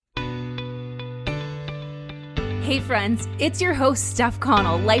Hey friends, it's your host, Steph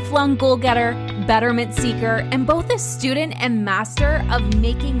Connell, lifelong goal-getter, betterment seeker, and both a student and master of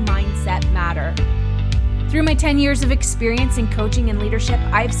making mindset matter. Through my 10 years of experience in coaching and leadership,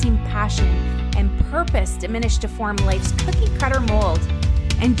 I've seen passion and purpose diminish to form life's cookie-cutter mold.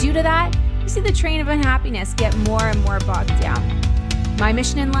 And due to that, you see the train of unhappiness get more and more bogged down. My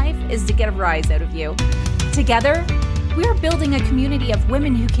mission in life is to get a rise out of you. Together, we are building a community of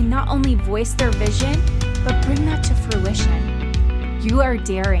women who can not only voice their vision, but bring that to fruition. You are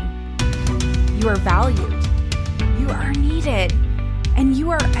daring. You are valued. You are needed. And you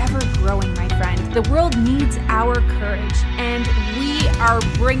are ever growing, my friend. The world needs our courage, and we are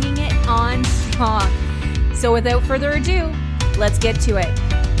bringing it on strong. So without further ado, let's get to it.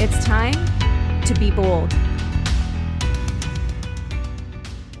 It's time to be bold.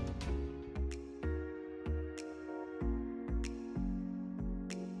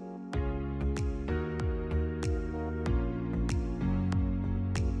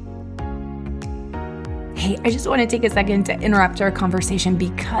 Hey, I just want to take a second to interrupt our conversation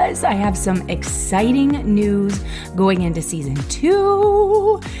because I have some exciting news going into season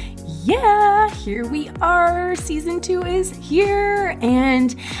 2. Yeah, here we are. Season 2 is here.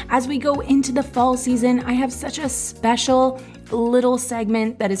 And as we go into the fall season, I have such a special little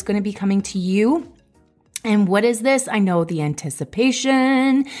segment that is going to be coming to you. And what is this? I know the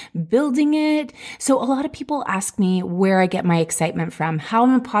anticipation, building it. So a lot of people ask me where I get my excitement from, how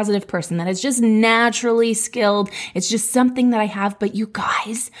I'm a positive person, that is just naturally skilled. It's just something that I have. But you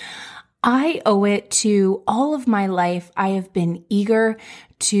guys, I owe it to all of my life. I have been eager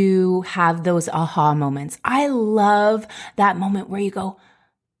to have those aha moments. I love that moment where you go,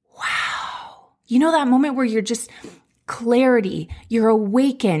 wow. You know, that moment where you're just clarity, you're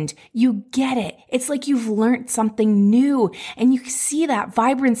awakened, you get it. It's like you've learned something new, and you see that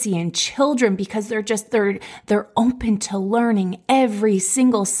vibrancy in children because they're open to learning every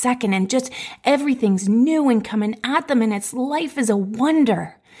single second, and just everything's new and coming at them, and life is a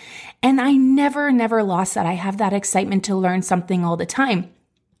wonder. And I never lost that. I have that excitement to learn something all the time.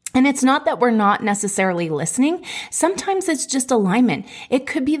 And it's not that we're not necessarily listening. Sometimes it's just alignment. It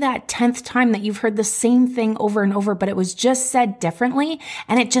could be that 10th time that you've heard the same thing over and over, but it was just said differently,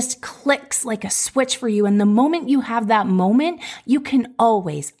 and it just clicks like a switch for you. And the moment you have that moment,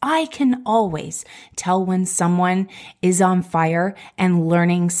 I can always tell when someone is on fire and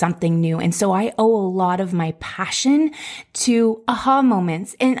learning something new. And so I owe a lot of my passion to aha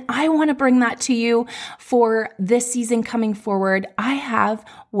moments. And I want to bring that to you for this season coming forward. I have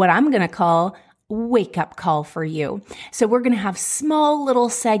what I'm going to call wake up call for you. So we're going to have small little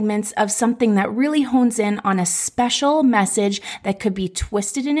segments of something that really hones in on a special message that could be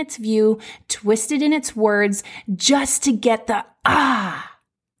twisted in its view, twisted in its words, just to get the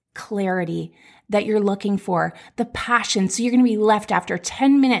clarity that you're looking for, the passion. So you're going to be left after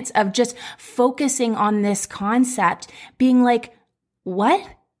 10 minutes of just focusing on this concept, being like, what?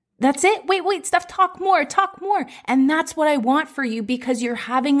 That's it? Wait, Steph, talk more. And that's what I want for you, because you're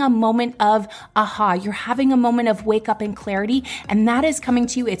having a moment of aha. You're having a moment of wake up and clarity, and that is coming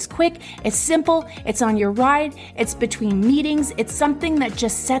to you. It's quick, it's simple, it's on your ride, it's between meetings. It's something that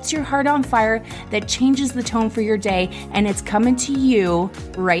just sets your heart on fire, that changes the tone for your day, and it's coming to you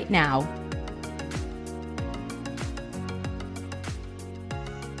right now.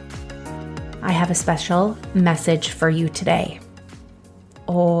 I have a special message for you today.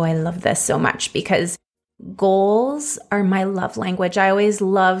 Oh, I love this so much because goals are my love language. I always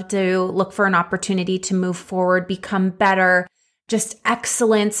love to look for an opportunity to move forward, become better, just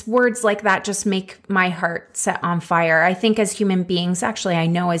excellence. Words like that just make my heart set on fire. I think as human beings, I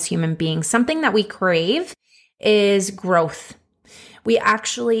know as human beings, something that we crave is growth.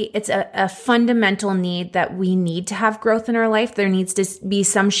 It's a fundamental need that we need to have growth in our life. There needs to be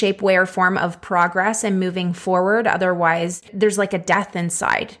some shape, way, or form of progress and moving forward. Otherwise, there's like a death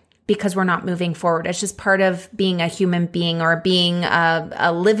inside because we're not moving forward. It's just part of being a human being or being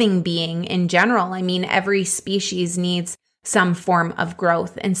a living being in general. I mean, every species needs some form of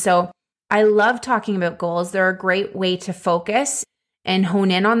growth. And so I love talking about goals. They're a great way to focus and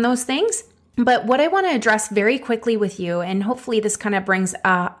hone in on those things. But what I want to address very quickly with you, and hopefully this kind of brings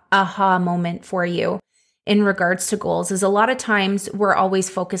a aha moment for you in regards to goals, is a lot of times we're always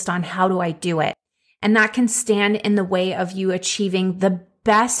focused on how do I do it? And that can stand in the way of you achieving the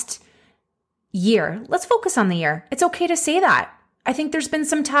best year. Let's focus on the year. It's okay to say that. I think there's been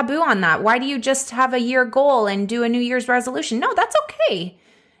some taboo on that. Why do you just have a year goal and do a New Year's resolution? No, that's okay.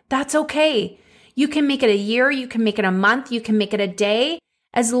 That's okay. You can make it a year. You can make it a month. You can make it a day.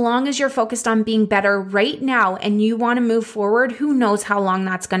 As long as you're focused on being better right now and you want to move forward, who knows how long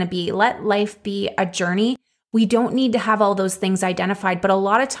that's going to be. Let life be a journey We don't need to have all those things identified, but a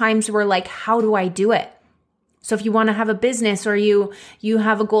lot of times we're like, how do I do it? So if you want to have a business or you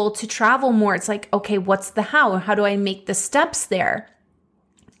have a goal to travel more, it's like, okay, what's the how? How do I make the steps there?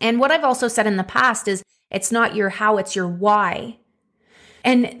 And what I've also said in the past is it's not your how, it's your why.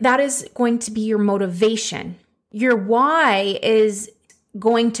 And that is going to be your motivation. Your why is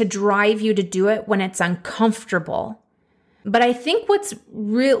going to drive you to do it when it's uncomfortable. But I think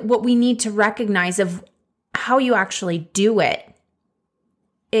what we need to recognize of how you actually do it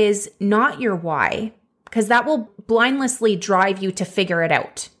is not your why, because that will blindlessly drive you to figure it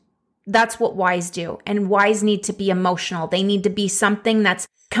out. That's what whys do. And whys need to be emotional. They need to be something that's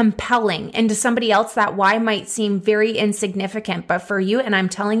compelling. And to somebody else, that why might seem very insignificant. But for you, and I'm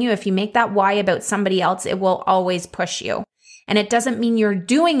telling you, if you make that why about somebody else, it will always push you. And it doesn't mean you're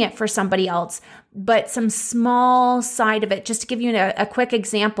doing it for somebody else, but some small side of it. Just to give you a quick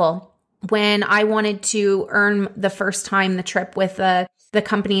example, when I wanted to earn the first time the trip with the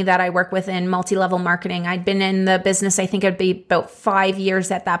company that I work with in multi-level marketing, I'd been in the business, I think it'd be about 5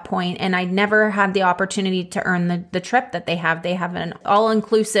 years at that point, and I'd never had the opportunity to earn the trip that they have. They have an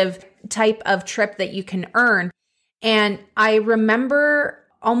all-inclusive type of trip that you can earn. And I remember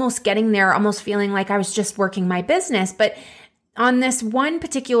almost getting there, almost feeling like I was just working my business. But on this one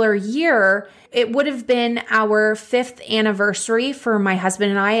particular year, it would have been our 5th anniversary for my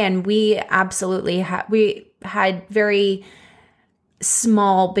husband and I, and we absolutely had very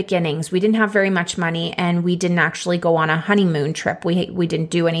small beginnings. We didn't have very much money, and we didn't actually go on a honeymoon trip. We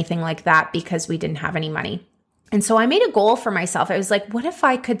didn't do anything like that because we didn't have any money. And so I made a goal for myself. I was like, what if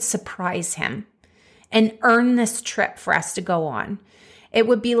I could surprise him and earn this trip for us to go on? It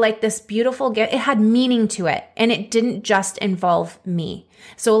would be like this beautiful gift. It had meaning to it, and it didn't just involve me.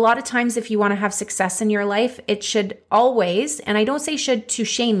 So a lot of times, if you want to have success in your life, it should always, and I don't say should to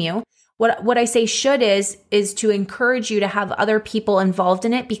shame you. What I say should is to encourage you to have other people involved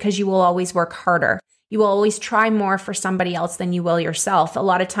in it, because you will always work harder. You will always try more for somebody else than you will yourself. A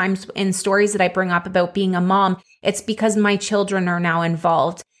lot of times in stories that I bring up about being a mom, it's because my children are now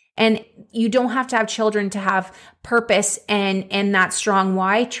involved. And you don't have to have children to have purpose and that strong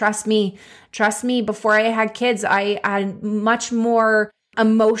why. Trust me, before I had kids, I had much more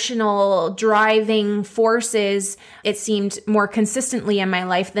emotional driving forces, it seemed, more consistently in my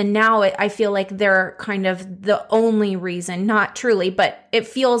life than now. I feel like they're kind of the only reason, not truly, but it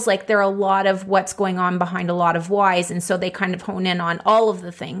feels like they're a lot of what's going on behind a lot of whys. And so they kind of hone in on all of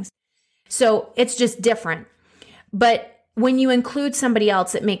the things. So it's just different. But when you include somebody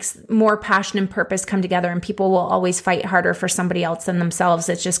else, it makes more passion and purpose come together, and people will always fight harder for somebody else than themselves.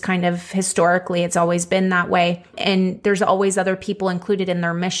 It's just kind of historically, it's always been that way. And there's always other people included in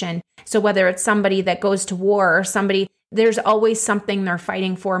their mission. So whether it's somebody that goes to war or somebody, there's always something they're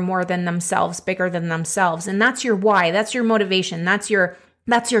fighting for more than themselves, bigger than themselves. And that's your why. That's your motivation. That's your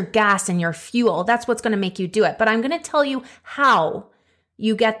gas and your fuel. That's what's going to make you do it. But I'm going to tell you how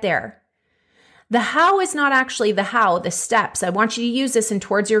you get there. The how is not actually the how, the steps. I want you to use this in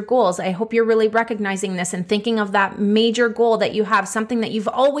towards your goals. I hope you're really recognizing this and thinking of that major goal that you have, something that you've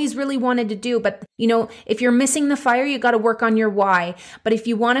always really wanted to do. But, if you're missing the fire, you got to work on your why. But if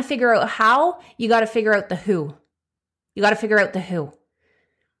you want to figure out how, you got to figure out the who. You got to figure out the who.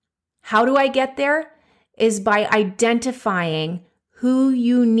 How do I get there? Is by identifying who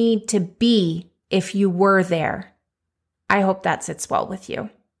you need to be if you were there. I hope that sits well with you.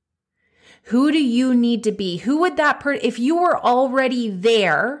 Who do you need to be? Who would if you were already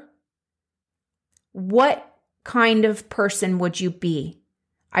there, what kind of person would you be?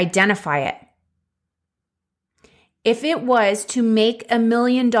 Identify it. If it was to make $1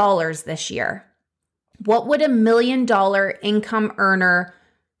 million this year, what would $1 million income earner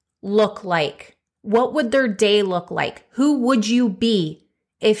look like? What would their day look like? Who would you be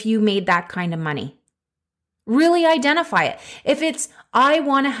if you made that kind of money? Really identify it. If it's, I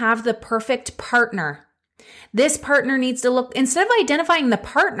want to have the perfect partner. This partner needs to look, instead of identifying the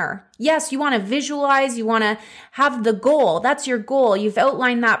partner, yes, you want to visualize, you want to have the goal. That's your goal. You've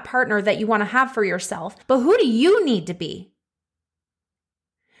outlined that partner that you want to have for yourself. But who do you need to be?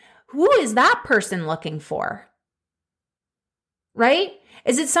 Who is that person looking for? Right?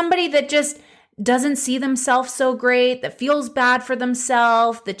 Is it somebody that just doesn't see themselves so great, that feels bad for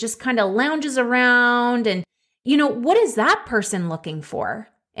themselves, that just kind of lounges around? And, what is that person looking for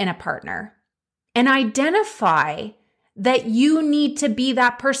in a partner? And identify that you need to be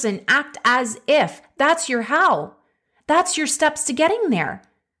that person. Act as if. That's your how. That's your steps to getting there,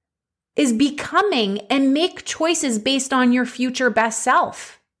 is becoming and make choices based on your future best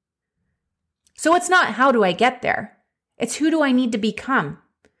self. So it's not how do I get there? It's who do I need to become?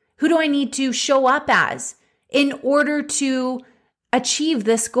 Who do I need to show up as in order to achieve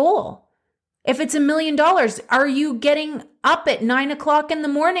this goal? If it's $1 million, are you getting up at 9 o'clock in the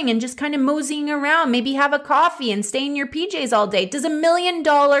morning and just kind of moseying around, maybe have a coffee and stay in your PJs all day? Does $1 million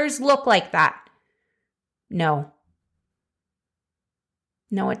look like that? No.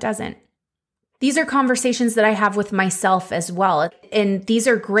 No, it doesn't. These are conversations that I have with myself as well. And these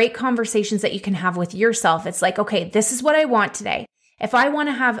are great conversations that you can have with yourself. It's like, okay, this is what I want today. If I want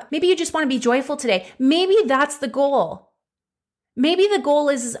to have, maybe you just want to be joyful today. Maybe that's the goal. Maybe the goal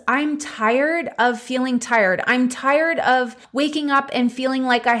is I'm tired of feeling tired. I'm tired of waking up and feeling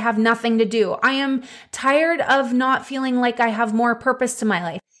like I have nothing to do. I am tired of not feeling like I have more purpose to my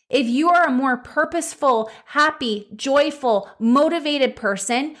life. If you are a more purposeful, happy, joyful, motivated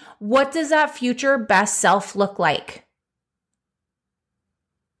person, what does that future best self look like?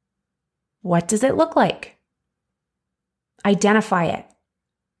 What does it look like? Identify it.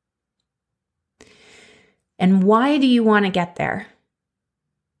 And why do you want to get there?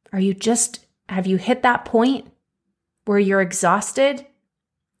 Have you hit that point where you're exhausted?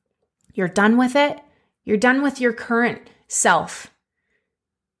 You're done with it? You're done with your current self?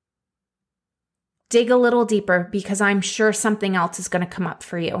 Dig a little deeper, because I'm sure something else is going to come up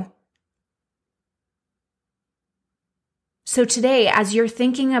for you. So today, as you're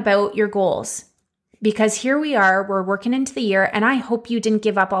thinking about your goals, because here we are, we're working into the year, and I hope you didn't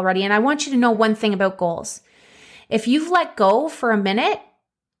give up already. And I want you to know one thing about goals. If you've let go for a minute,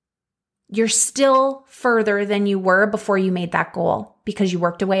 you're still further than you were before you made that goal because you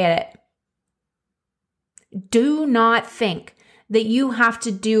worked away at it. Do not think that you have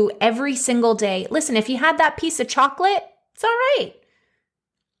to do every single day. Listen, if you had that piece of chocolate, it's all right.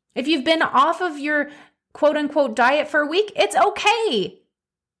 If you've been off of your quote unquote diet for a week, it's okay.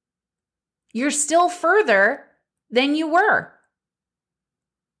 You're still further than you were.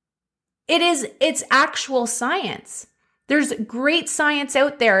 It's actual science. There's great science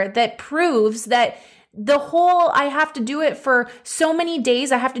out there that proves that the whole, I have to do it for so many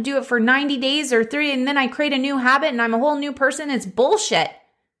days, I have to do it for 90 days or 30, and then I create a new habit and I'm a whole new person. It's bullshit.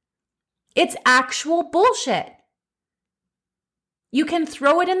 It's actual bullshit. You can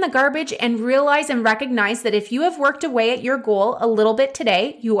throw it in the garbage and realize and recognize that if you have worked away at your goal a little bit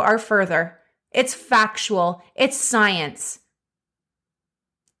today, you are further. It's factual. It's science.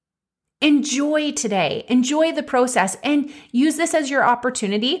 Enjoy today. Enjoy the process and use this as your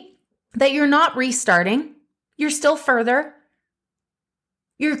opportunity that you're not restarting. You're still further.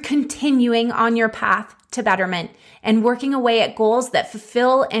 You're continuing on your path to betterment and working away at goals that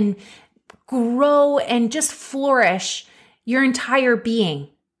fulfill and grow and just flourish your entire being,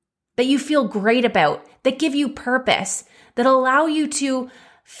 that you feel great about, that give you purpose, that allow you to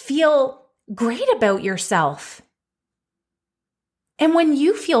feel great about yourself. And when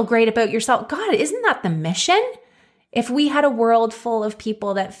you feel great about yourself, God, isn't that the mission? If we had a world full of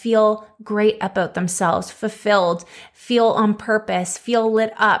people that feel great about themselves, fulfilled, feel on purpose, feel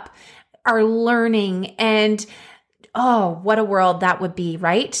lit up, are learning, and oh, what a world that would be,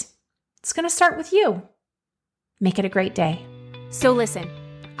 right? It's going to start with you. Make it a great day. So listen,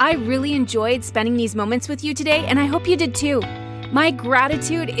 I really enjoyed spending these moments with you today, and I hope you did too. My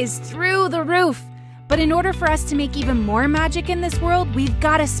gratitude is through the roof. But in order for us to make even more magic in this world, we've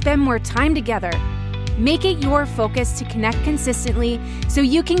got to spend more time together. Make it your focus to connect consistently so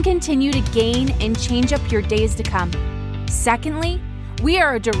you can continue to gain and change up your days to come. Secondly, we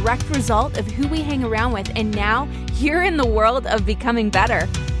are a direct result of who we hang around with, and now you're in the world of becoming better.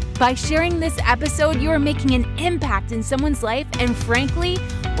 By sharing this episode, you are making an impact in someone's life, and frankly,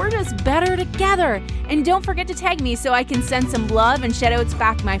 we're just better together. And don't forget to tag me so I can send some love and shout-outs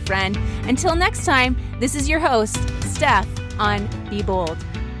back, my friend. Until next time, this is your host, Steph, on Be Bold.